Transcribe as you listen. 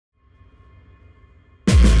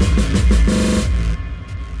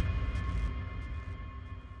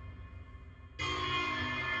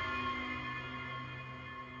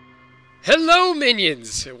Hello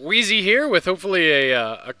minions! Wheezy here with hopefully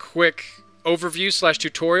a quick overview slash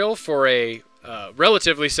tutorial for a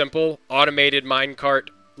relatively simple automated minecart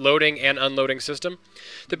loading and unloading system.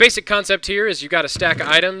 The basic concept here is you've got a stack of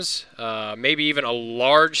items, maybe even a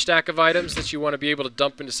large stack of items that you want to be able to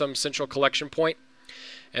dump into some central collection point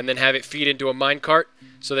and then have it feed into a minecart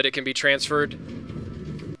so that it can be transferred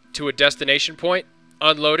to a destination point,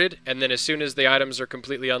 unloaded, and then as soon as the items are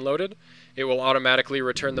completely unloaded, it will automatically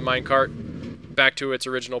return the minecart back to its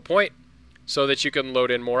original point so that you can load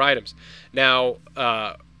in more items. Now,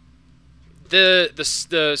 the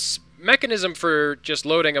mechanism for just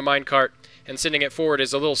loading a minecart and sending it forward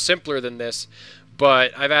is a little simpler than this,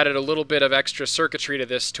 but I've added a little bit of extra circuitry to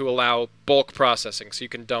this to allow bulk processing, so you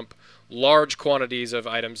can dump large quantities of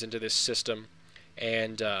items into this system,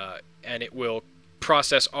 and it will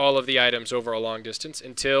process all of the items over a long distance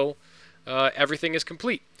until everything is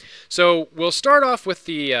complete. So we'll start off with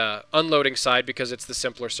the unloading side because it's the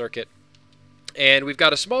simpler circuit. And we've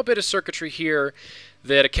got a small bit of circuitry here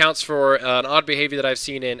that accounts for an odd behavior that I've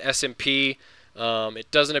seen in SMP.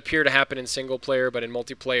 It doesn't appear to happen in single player, but in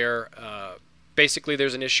multiplayer, basically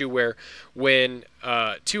there's an issue where when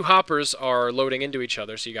two hoppers are loading into each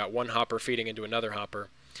other, so you got one hopper feeding into another hopper,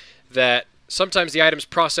 that sometimes the items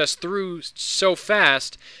process through so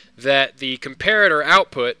fast that the comparator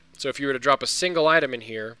output, so if you were to drop a single item in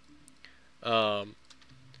here,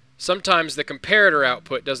 sometimes the comparator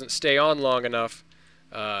output doesn't stay on long enough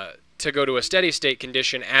to go to a steady state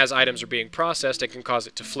condition as items are being processed and can cause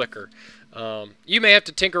it to flicker. You may have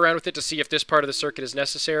to tinker around with it to see if this part of the circuit is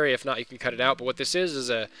necessary. If not, you can cut it out. But what this is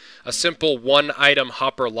a simple one item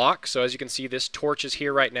hopper lock. So as you can see, this torch is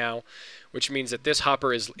here right now, which means that this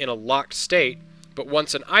hopper is in a locked state. But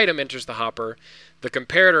once an item enters the hopper, the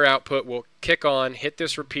comparator output will kick on, hit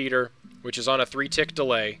this repeater, which is on a 3-tick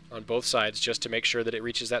delay on both sides just to make sure that it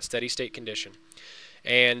reaches that steady state condition,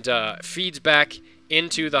 and feeds back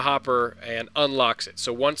into the hopper and unlocks it.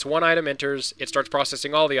 So once one item enters, it starts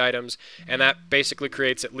processing all the items, and that basically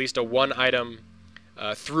creates at least a one item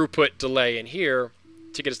throughput delay in here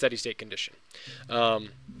to get a steady state condition.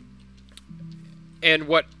 And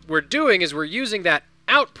what we're doing is we're using that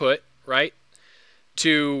output, right,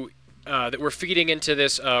 to that we're feeding into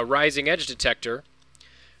this rising edge detector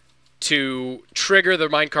to trigger the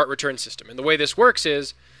minecart return system. And the way this works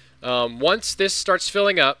is once this starts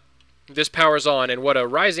filling up, this powers on, and what a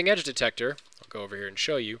rising edge detector, I'll go over here and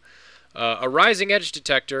show you, a rising edge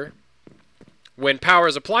detector, when power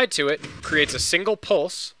is applied to it, creates a single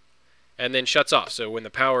pulse and then shuts off. So when the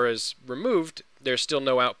power is removed, there's still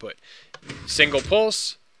no output. Single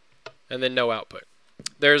pulse and then no output.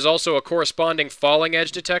 There's also a corresponding falling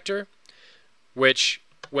edge detector, which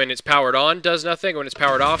when it's powered on does nothing. When it's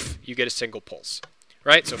powered off, you get a single pulse.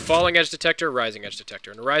 Right? So falling edge detector, rising edge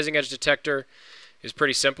detector. And a rising edge detector is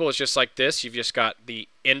pretty simple. It's just like this. You've just got the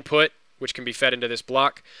input, which can be fed into this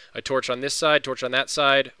block, a torch on this side, torch on that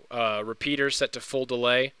side, repeater set to full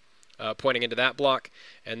delay pointing into that block,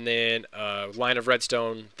 and then a line of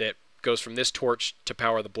redstone that goes from this torch to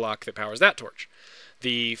power the block that powers that torch.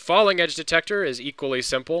 The falling edge detector is equally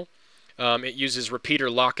simple. It uses repeater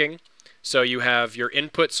locking. So you have your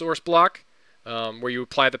input source block where you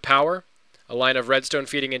apply the power, a line of redstone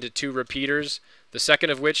feeding into two repeaters, the second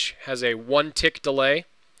of which has a 1-tick delay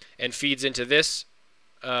and feeds into this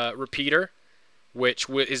repeater, which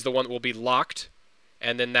is the one that will be locked,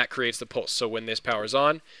 and then that creates the pulse. So when this powers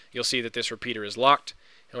on, you'll see that this repeater is locked,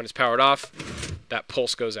 and when it's powered off, that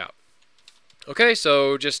pulse goes out. Okay,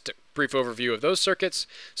 so just a brief overview of those circuits.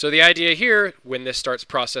 So the idea here, when this starts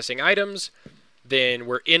processing items, then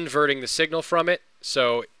we're inverting the signal from it.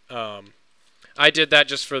 So I did that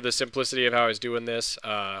just for the simplicity of how I was doing this.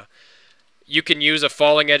 You can use a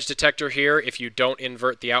falling edge detector here if you don't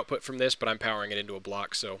invert the output from this, but I'm powering it into a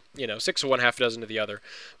block, so, you know, 6 of one, half a dozen of the other.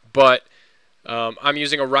 But I'm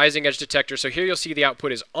using a rising edge detector, so here you'll see the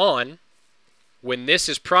output is on. When this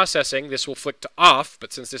is processing, this will flick to off,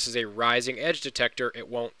 but since this is a rising edge detector, it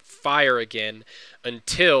won't fire again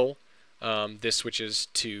until this switches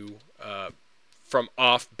to from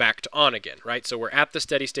off back to on again, right? So we're at the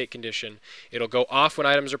steady state condition. It'll go off when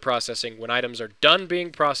items are processing. When items are done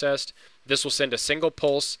being processed, this will send a single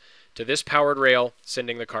pulse to this powered rail,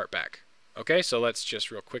 sending the cart back. Okay, so let's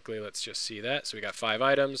just real quickly, let's just see that. So we got 5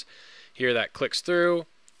 items. Here that clicks through,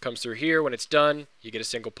 comes through here. When it's done, you get a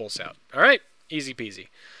single pulse out. All right, easy peasy.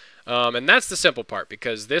 And that's the simple part,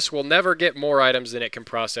 because this will never get more items than it can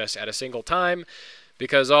process at a single time,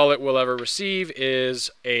 because all it will ever receive is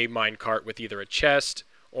a minecart with either a chest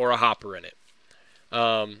or a hopper in it.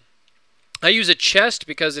 I use a chest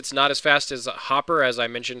because it's not as fast as a hopper, as I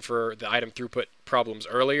mentioned for the item throughput problems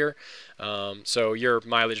earlier. So your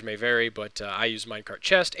mileage may vary, but I use Minecart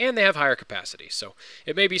chest, and they have higher capacity. So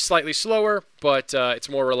it may be slightly slower, but it's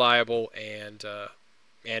more reliable and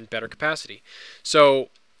better capacity. So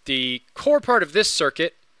the core part of this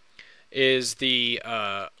circuit is the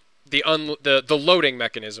loading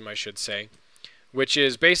mechanism, I should say, which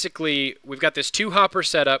is basically we've got this 2-hopper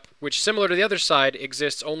setup, which similar to the other side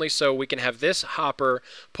exists only so we can have this hopper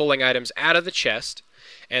pulling items out of the chest,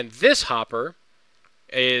 and this hopper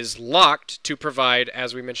is locked to provide,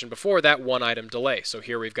 as we mentioned before, that 1-item delay. So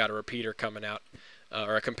here we've got a repeater coming out,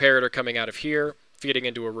 or a comparator coming out of here, feeding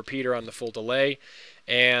into a repeater on the full delay,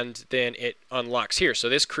 and then it unlocks here. So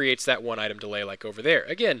this creates that 1-item delay like over there.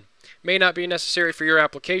 Again, may not be necessary for your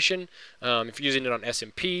application. If you're using it on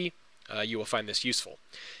SMP, you will find this useful.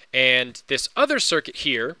 And this other circuit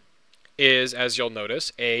here is, as you'll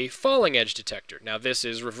notice, a falling edge detector. Now this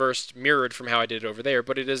is reversed mirrored from how I did it over there,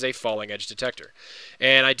 but it is a falling edge detector.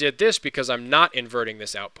 And I did this because I'm not inverting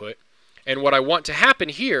this output. And what I want to happen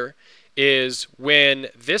here is when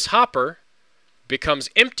this hopper becomes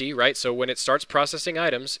empty, right? So when it starts processing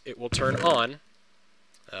items, it will turn on.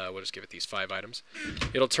 We'll just give it these 5 items.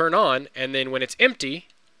 It'll turn on, and then when it's empty,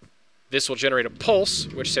 this will generate a pulse,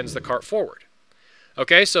 which sends the cart forward.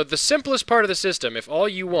 Okay, so the simplest part of the system, if all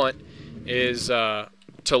you want is to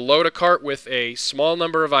load a cart with a small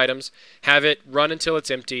number of items, have it run until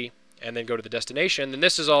it's empty, and then go to the destination, then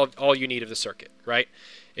this is all you need of the circuit, right?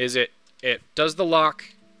 Is it does the lock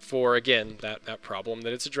for, again, that problem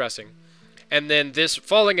that it's addressing. And then this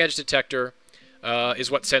falling edge detector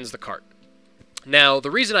is what sends the cart. Now,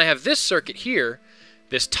 the reason I have this circuit here,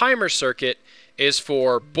 this timer circuit, is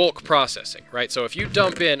for bulk processing, right? So if you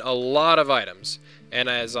dump in a lot of items, and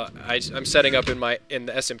as I'm setting up in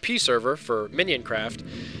the SMP server for Minecart,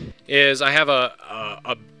 is I have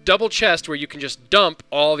a double chest where you can just dump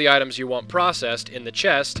all the items you want processed in the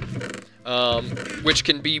chest, which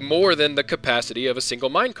can be more than the capacity of a single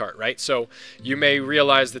minecart, right? So you may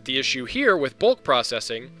realize that the issue here with bulk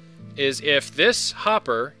processing is if this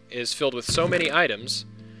hopper is filled with so many items,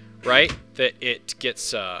 right, that it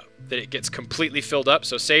gets completely filled up.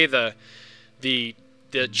 So say the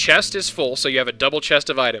chest is full, so you have a double chest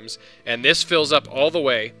of items, and this fills up all the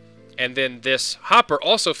way, and then this hopper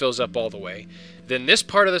also fills up all the way, then this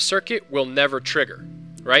part of the circuit will never trigger,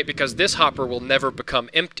 right? Because this hopper will never become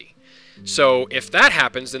empty. So if that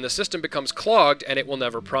happens, then the system becomes clogged and it will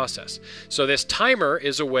never process. So this timer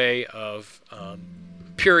is a way of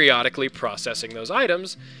periodically processing those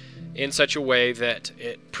items in such a way that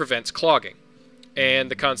it prevents clogging.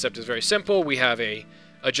 And the concept is very simple. We have a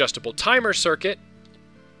adjustable timer circuit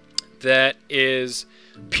that is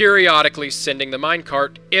periodically sending the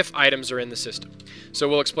minecart if items are in the system. So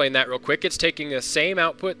we'll explain that real quick. It's taking the same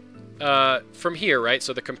output from here, right?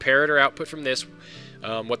 So the comparator output from this,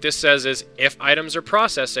 what this says is if items are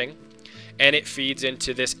processing, and it feeds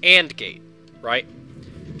into this AND gate, right?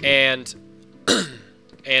 And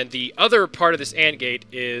and the other part of this AND gate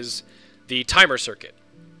is the timer circuit,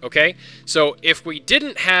 okay? So if we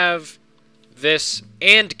didn't have this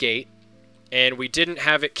AND gate, and we didn't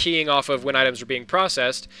have it keying off of when items were being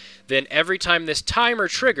processed, then every time this timer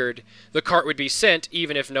triggered, the cart would be sent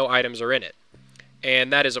even if no items are in it.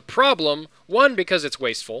 And that is a problem, 1, because it's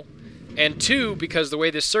wasteful, and 2, because the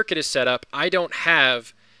way this circuit is set up, I don't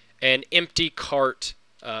have an empty cart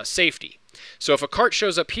safety. So if a cart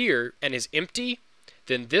shows up here and is empty,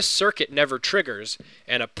 then this circuit never triggers,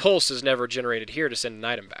 and a pulse is never generated here to send an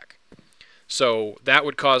item back. So that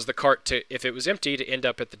would cause the cart to, if it was empty, to end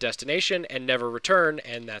up at the destination and never return,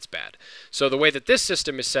 and that's bad. So the way that this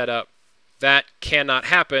system is set up, that cannot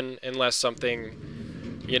happen unless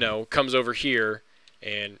something, you know, comes over here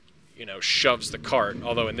and, you know, shoves the cart.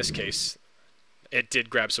 Although in this case, it did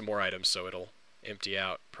grab some more items, so it'll empty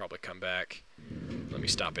out, probably come back. Let me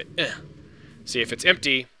stop it. See, if it's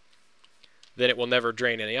empty, then it will never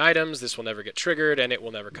drain any items, this will never get triggered, and it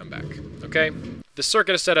will never come back. Okay? The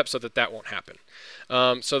circuit is set up so that that won't happen.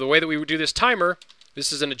 So the way that we would do this timer,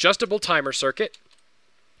 this is an adjustable timer circuit,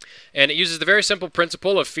 and it uses the very simple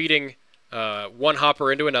principle of feeding one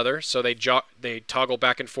hopper into another, so they toggle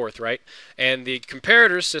back and forth, right? And the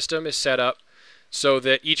comparator system is set up so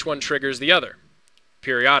that each one triggers the other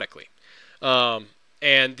periodically.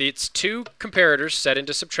 And it's 2 comparators set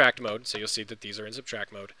into subtract mode, so you'll see that these are in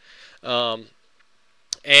subtract mode.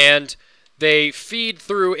 And they feed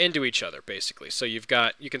through into each other, basically. So you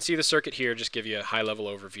can see the circuit here, just give you a high-level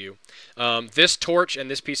overview. This torch and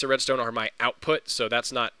this piece of redstone are my output, so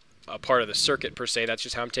that's not a part of the circuit per se, that's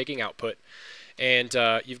just how I'm taking output. And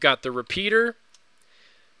you've got the repeater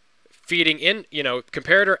feeding in,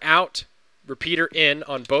 comparator out, repeater in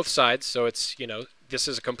on both sides. So it's, this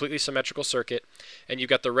is a completely symmetrical circuit, and you've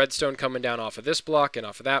got the redstone coming down off of this block and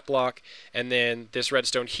off of that block, and then this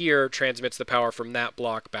redstone here transmits the power from that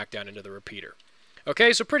block back down into the repeater.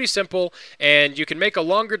 Okay, so pretty simple, and you can make a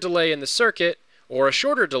longer delay in the circuit or a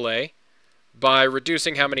shorter delay by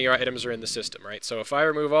reducing how many items are in the system, right? So if I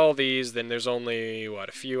remove all these, then there's only, a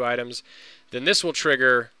few items. Then this will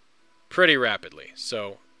trigger pretty rapidly,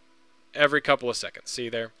 so every couple of seconds. See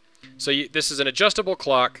there? So this is an adjustable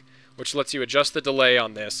clock, which lets you adjust the delay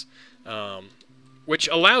on this, which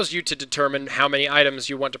allows you to determine how many items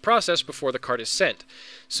you want to process before the cart is sent.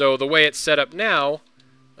 So the way it's set up now,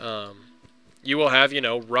 you will have,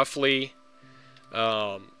 roughly,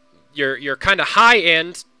 your kind of high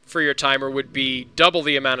end for your timer would be double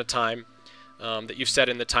the amount of time that you've set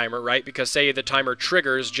in the timer, right? Because say the timer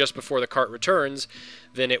triggers just before the cart returns,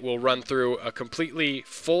 then it will run through a completely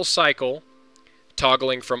full cycle,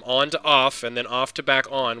 toggling from on to off and then off to back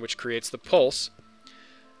on, which creates the pulse.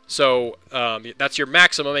 So that's your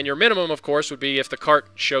maximum, and your minimum, of course, would be if the cart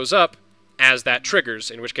shows up as that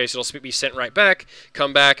triggers, in which case it'll be sent right back,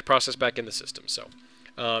 come back, process back in the system. So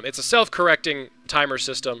it's a self-correcting timer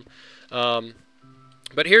system.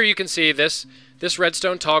 But here you can see this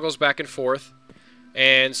redstone toggles back and forth,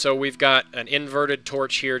 and so we've got an inverted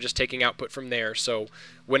torch here just taking output from there. So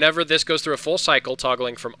whenever this goes through a full cycle,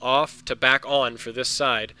 toggling from off to back on for this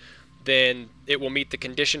side, then it will meet the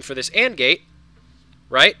condition for this AND gate,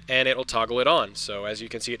 right? And it'll toggle it on. So as you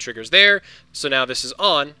can see, it triggers there. So now this is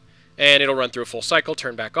on, and it'll run through a full cycle,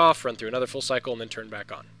 turn back off, run through another full cycle, and then turn back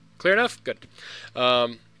on. Clear enough? Good.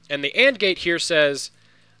 And the AND gate here says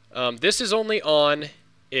this is only on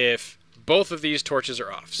if both of these torches are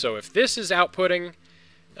off. So if this is outputting,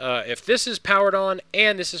 if this is powered on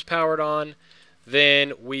and this is powered on,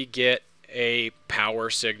 then we get a power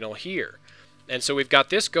signal here. And so we've got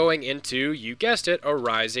this going into, you guessed it, a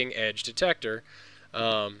rising edge detector,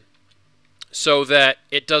 so that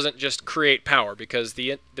it doesn't just create power, because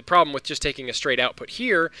the problem with just taking a straight output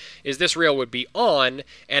here is this rail would be on,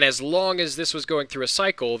 and as long as this was going through a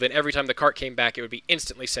cycle, then every time the cart came back it would be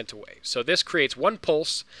instantly sent away. So this creates one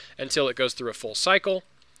pulse until it goes through a full cycle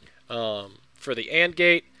for the AND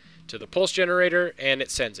gate to the pulse generator, and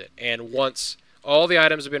it sends it. And once all the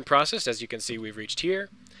items have been processed, as you can see we've reached here,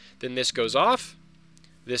 then this goes off,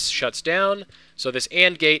 this shuts down, so this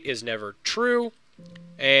AND gate is never true.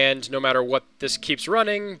 And no matter what, this keeps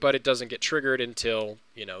running, but it doesn't get triggered until,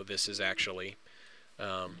 this is actually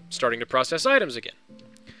starting to process items again.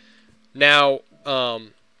 Now,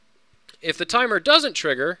 if the timer doesn't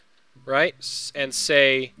trigger, right, and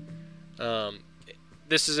say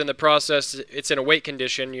this is in the process, it's in a wait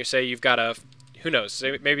condition, you say you've got a, who knows,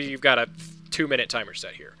 maybe you've got a 2-minute timer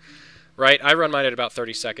set here. Right, I run mine at about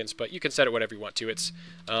 30 seconds, but you can set it whatever you want to. It's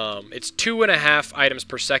 2.5 items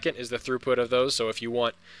per second is the throughput of those. So if you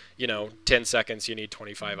want, 10 seconds, you need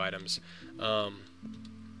 25 items.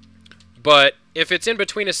 But if it's in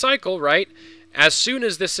between a cycle, right, as soon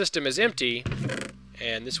as this system is empty,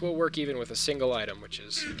 and this will work even with a single item, which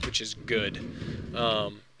is good.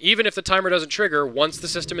 Even if the timer doesn't trigger, once the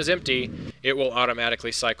system is empty, it will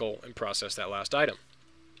automatically cycle and process that last item.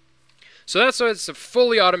 So that's why it's a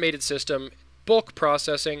fully automated system, bulk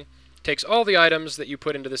processing, takes all the items that you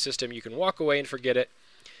put into the system, you can walk away and forget it,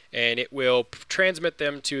 and it will transmit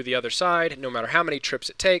them to the other side no matter how many trips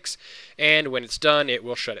it takes, and when it's done it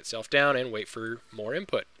will shut itself down and wait for more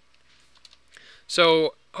input.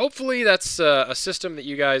 So hopefully that's a system that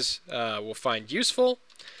you guys will find useful.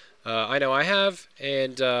 I know I have,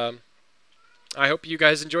 and I hope you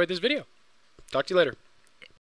guys enjoyed this video. Talk to you later.